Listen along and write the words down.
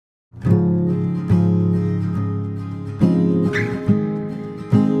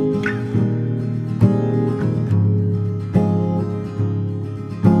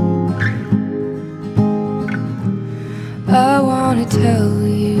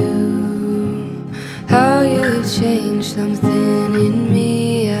change something in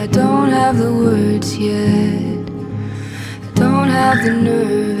me. I don't have the words yet, I don't have the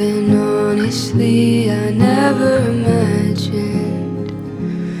nerve, and honestly I never imagined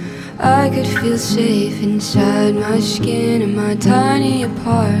I could feel safe inside my skin in my tiny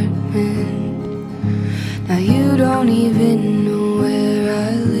apartment. Now you don't even know where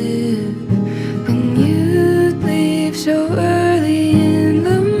I live, and you'd leave so early in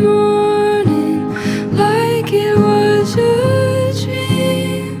the morning, like it was a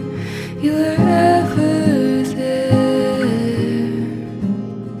dream. You were ever there.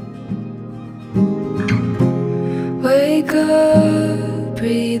 Wake up,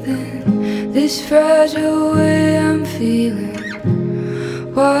 breathing this fragile way I'm feeling,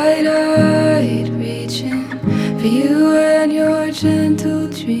 wide-eyed, reaching for you and your gentle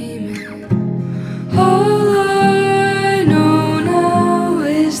dreaming. All I know now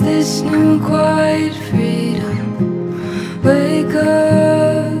is this new quiet freedom. Wake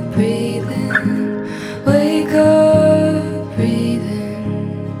up, breathing, wake up, breathing.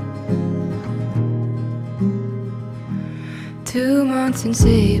 2 months since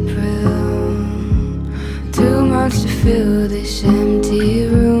April, 2 months to fill this empty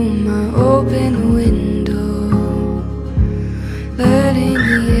room. I open the window, letting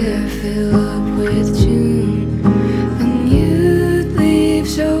the air fill up with June. And you'd leave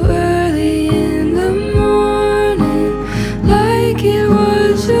so early in the morning, like it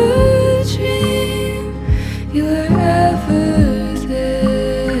was a dream. You were ever there.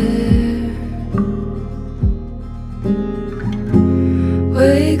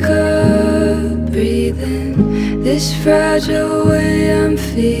 Wake up, breathing this fragile way I'm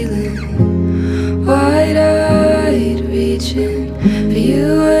feeling, wide-eyed, reaching for you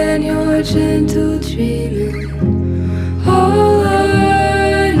and your gentle dreaming. All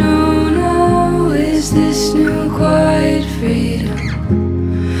I know now is this new quiet freedom.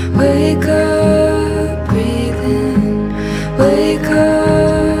 Wake up, breathing, wake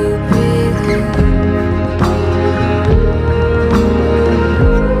up, breathing.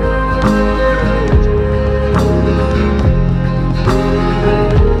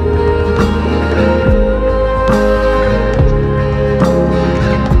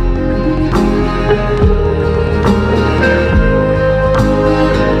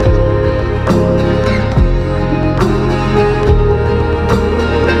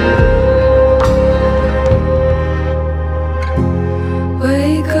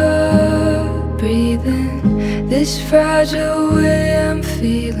 This fragile way I'm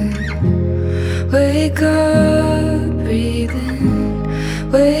feeling. Wake up.